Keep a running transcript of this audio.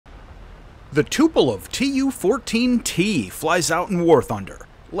The Tupolev Tu-14T flies out in War Thunder.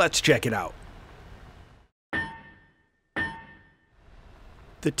 Let's check it out.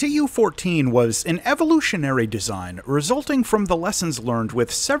 The Tu-14 was an evolutionary design resulting from the lessons learned with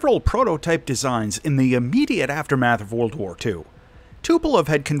several prototype designs in the immediate aftermath of World War II. Tupolev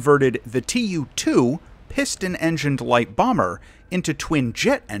had converted the Tu-2 piston-engined light bomber into twin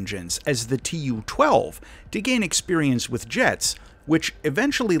jet engines as the Tu-12 to gain experience with jets, which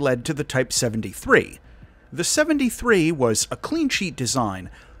eventually led to the Type 73. The 73 was a clean sheet design,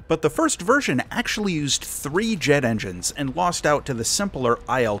 but the first version actually used 3 jet engines and lost out to the simpler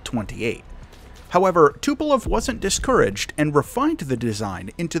IL-28. However, Tupolev wasn't discouraged and refined the design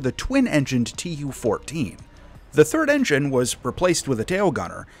into the twin-engined Tu-14. The third engine was replaced with a tail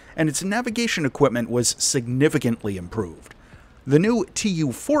gunner, and its navigation equipment was significantly improved. The new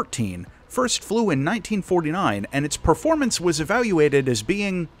Tu-14 first flew in 1949, and its performance was evaluated as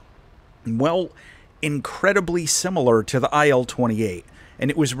being, well, incredibly similar to the IL-28, and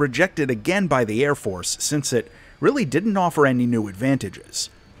it was rejected again by the Air Force since it really didn't offer any new advantages.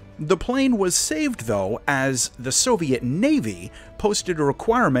 The plane was saved, though, as the Soviet Navy posted a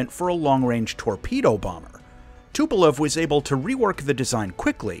requirement for a long-range torpedo bomber. Tupolev was able to rework the design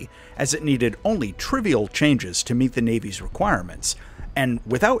quickly, as it needed only trivial changes to meet the Navy's requirements, and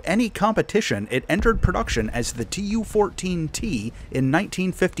without any competition, it entered production as the Tu-14T in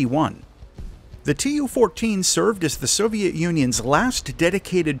 1951. The Tu-14 served as the Soviet Union's last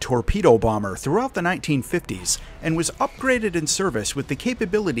dedicated torpedo bomber throughout the 1950s, and was upgraded in service with the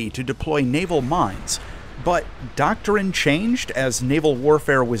capability to deploy naval mines. But doctrine changed as naval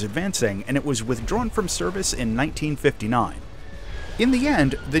warfare was advancing, and it was withdrawn from service in 1959. In the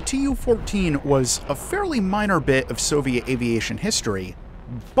end, the Tu-14 was a fairly minor bit of Soviet aviation history,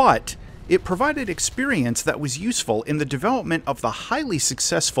 but it provided experience that was useful in the development of the highly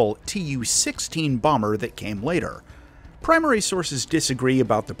successful Tu-16 bomber that came later. Primary sources disagree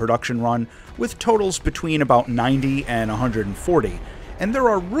about the production run, with totals between about 90 and 140, and there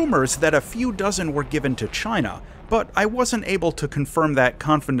are rumors that a few dozen were given to China, but I wasn't able to confirm that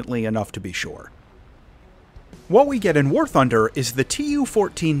confidently enough to be sure. What we get in War Thunder is the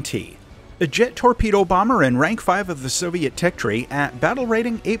Tu-14T, a jet torpedo bomber in rank 5 of the Soviet tech tree at battle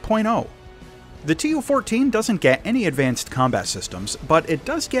rating 8.0. The Tu-14 doesn't get any advanced combat systems, but it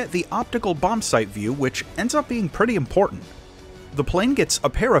does get the optical bomb sight view, which ends up being pretty important. The plane gets a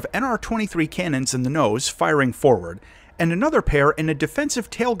pair of NR-23 cannons in the nose firing forward, and another pair in a defensive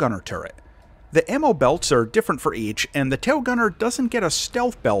tail gunner turret. The ammo belts are different for each, and the tail gunner doesn't get a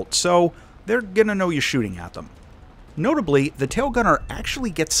stealth belt, so they're gonna know you're shooting at them. Notably, the tail gunner actually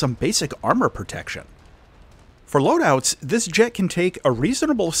gets some basic armor protection. For loadouts, this jet can take a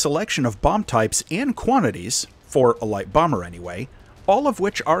reasonable selection of bomb types and quantities, for a light bomber anyway, all of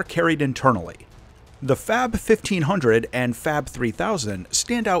which are carried internally. The Fab 1500 and Fab 3000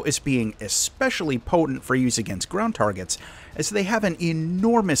 stand out as being especially potent for use against ground targets, as they have an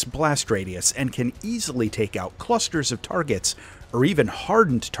enormous blast radius and can easily take out clusters of targets or even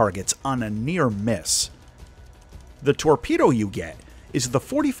hardened targets on a near miss. The torpedo you get is the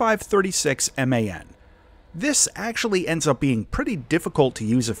 4536 MAN. This actually ends up being pretty difficult to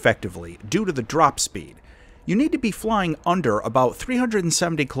use effectively due to the drop speed. You need to be flying under about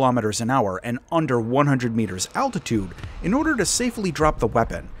 370 kilometers an hour and under 100 meters altitude in order to safely drop the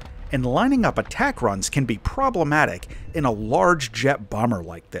weapon, and lining up attack runs can be problematic in a large jet bomber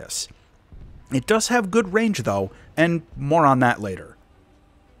like this. It does have good range though, and more on that later.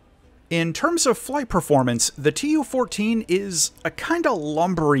 In terms of flight performance, the Tu-14 is a kinda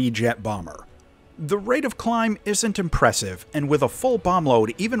lumbery jet bomber. The rate of climb isn't impressive, and with a full bomb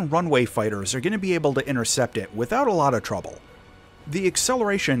load, even runway fighters are going to be able to intercept it without a lot of trouble. The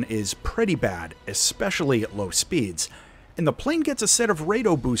acceleration is pretty bad, especially at low speeds, and the plane gets a set of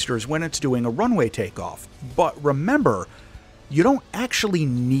radar boosters when it's doing a runway takeoff. But remember, you don't actually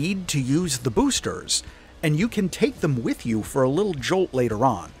need to use the boosters, and you can take them with you for a little jolt later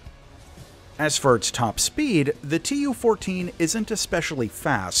on. As for its top speed, the Tu-14 isn't especially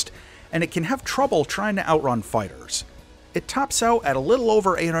fast, and it can have trouble trying to outrun fighters. It tops out at a little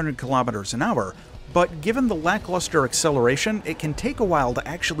over 800 kilometers an hour, but given the lackluster acceleration, it can take a while to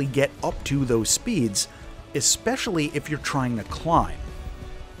actually get up to those speeds, especially if you're trying to climb.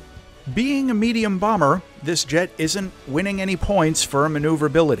 Being a medium bomber, this jet isn't winning any points for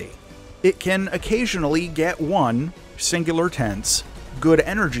maneuverability. It can occasionally get one, singular tense, good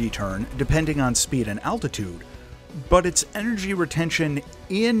energy turn depending on speed and altitude, but its energy retention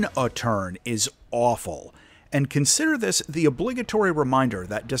in a turn is awful, and consider this the obligatory reminder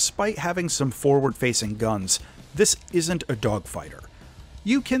that despite having some forward-facing guns, this isn't a dogfighter.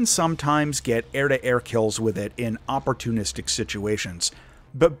 You can sometimes get air-to-air kills with it in opportunistic situations,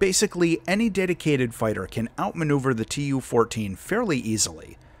 but basically any dedicated fighter can outmaneuver the Tu-14 fairly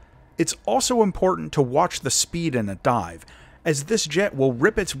easily. It's also important to watch the speed in a dive, as this jet will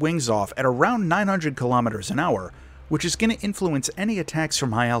rip its wings off at around 900 kilometers an hour, which is going to influence any attacks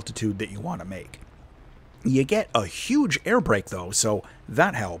from high altitude that you want to make. You get a huge air brake though, so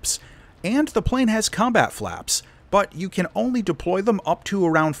that helps, and the plane has combat flaps, but you can only deploy them up to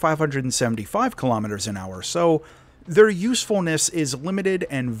around 575 kilometers an hour, so their usefulness is limited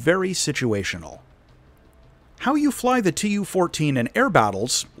and very situational. How you fly the Tu-14 in air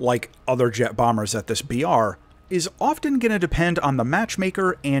battles, like other jet bombers at this BR, is often going to depend on the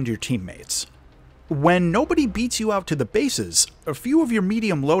matchmaker and your teammates. When nobody beats you out to the bases, a few of your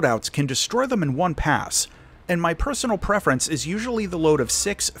medium loadouts can destroy them in one pass, and my personal preference is usually the load of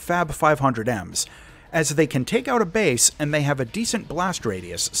 6 Fab 500Ms, as they can take out a base and they have a decent blast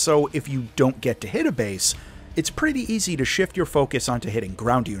radius, so if you don't get to hit a base, it's pretty easy to shift your focus onto hitting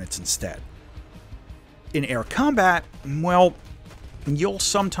ground units instead. In air combat, well, you'll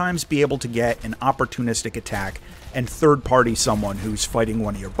sometimes be able to get an opportunistic attack and third-party someone who's fighting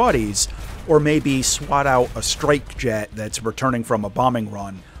one of your buddies, or maybe swat out a strike jet that's returning from a bombing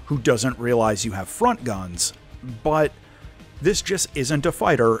run who doesn't realize you have front guns, but this just isn't a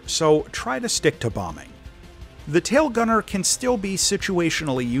fighter, so try to stick to bombing. The tail gunner can still be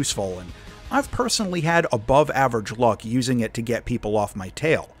situationally useful, and I've personally had above average luck using it to get people off my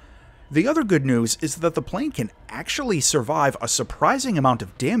tail. The other good news is that the plane can actually survive a surprising amount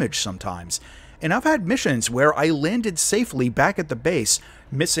of damage sometimes, and I've had missions where I landed safely back at the base,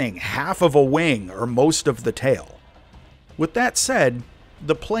 missing half of a wing or most of the tail. With that said,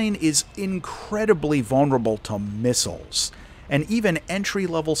 the plane is incredibly vulnerable to missiles, and even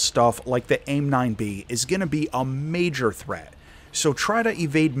entry-level stuff like the AIM-9B is going to be a major threat, so try to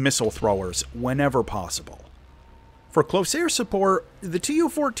evade missile throwers whenever possible. For close air support, the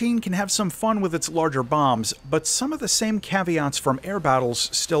Tu-14 can have some fun with its larger bombs, but some of the same caveats from air battles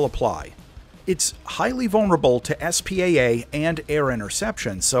still apply. It's highly vulnerable to SPAA and air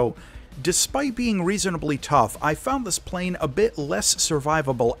interception, so despite being reasonably tough, I found this plane a bit less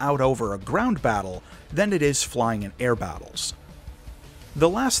survivable out over a ground battle than it is flying in air battles. The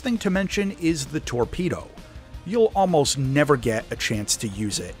last thing to mention is the torpedo. You'll almost never get a chance to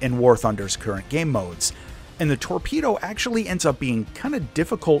use it in War Thunder's current game modes, and the torpedo actually ends up being kind of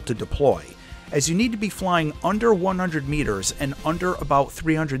difficult to deploy, as you need to be flying under 100 meters and under about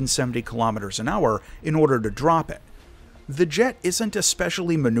 370 kilometers an hour in order to drop it. The jet isn't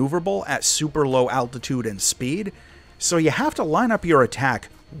especially maneuverable at super low altitude and speed, so you have to line up your attack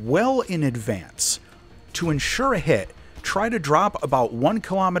well in advance. To ensure a hit, try to drop about 1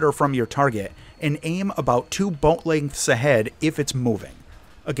 kilometer from your target and aim about 2 boat lengths ahead if it's moving.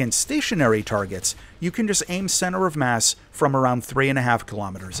 Against stationary targets, you can just aim center of mass from around 3.5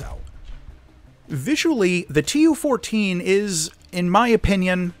 kilometers out. Visually, the Tu-14 is, in my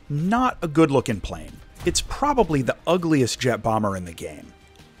opinion, not a good-looking plane. It's probably the ugliest jet bomber in the game.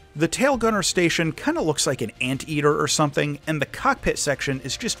 The tail gunner station kind of looks like an anteater or something, and the cockpit section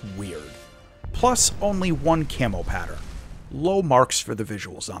is just weird. Plus, only one camo pattern. Low marks for the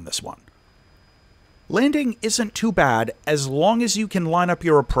visuals on this one. Landing isn't too bad as long as you can line up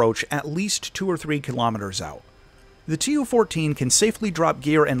your approach at least 2 or 3 kilometers out. The Tu-14 can safely drop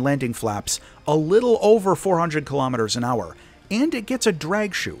gear and landing flaps a little over 400 kilometers an hour, and it gets a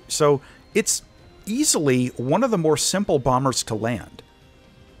drag chute, so it's easily one of the more simple bombers to land.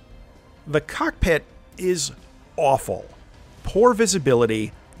 The cockpit is awful. Poor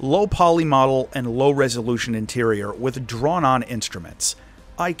visibility, low poly model, and low resolution interior with drawn-on instruments.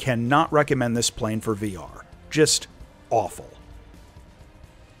 I cannot recommend this plane for VR. Just awful.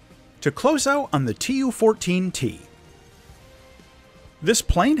 To close out on the Tu-14T. This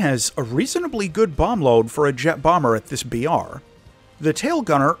plane has a reasonably good bomb load for a jet bomber at this BR. The tail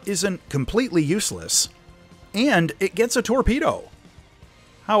gunner isn't completely useless, and it gets a torpedo.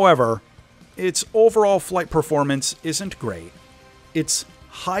 However, its overall flight performance isn't great. It's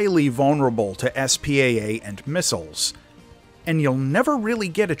highly vulnerable to SPAA and missiles, and you'll never really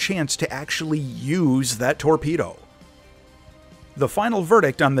get a chance to actually use that torpedo. The final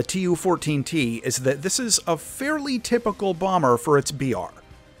verdict on the Tu-14T is that this is a fairly typical bomber for its BR.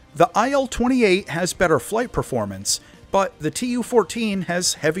 The IL-28 has better flight performance, but the Tu-14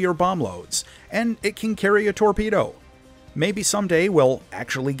 has heavier bomb loads, and it can carry a torpedo. Maybe someday we'll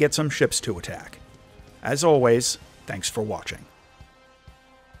actually get some ships to attack. As always, thanks for watching.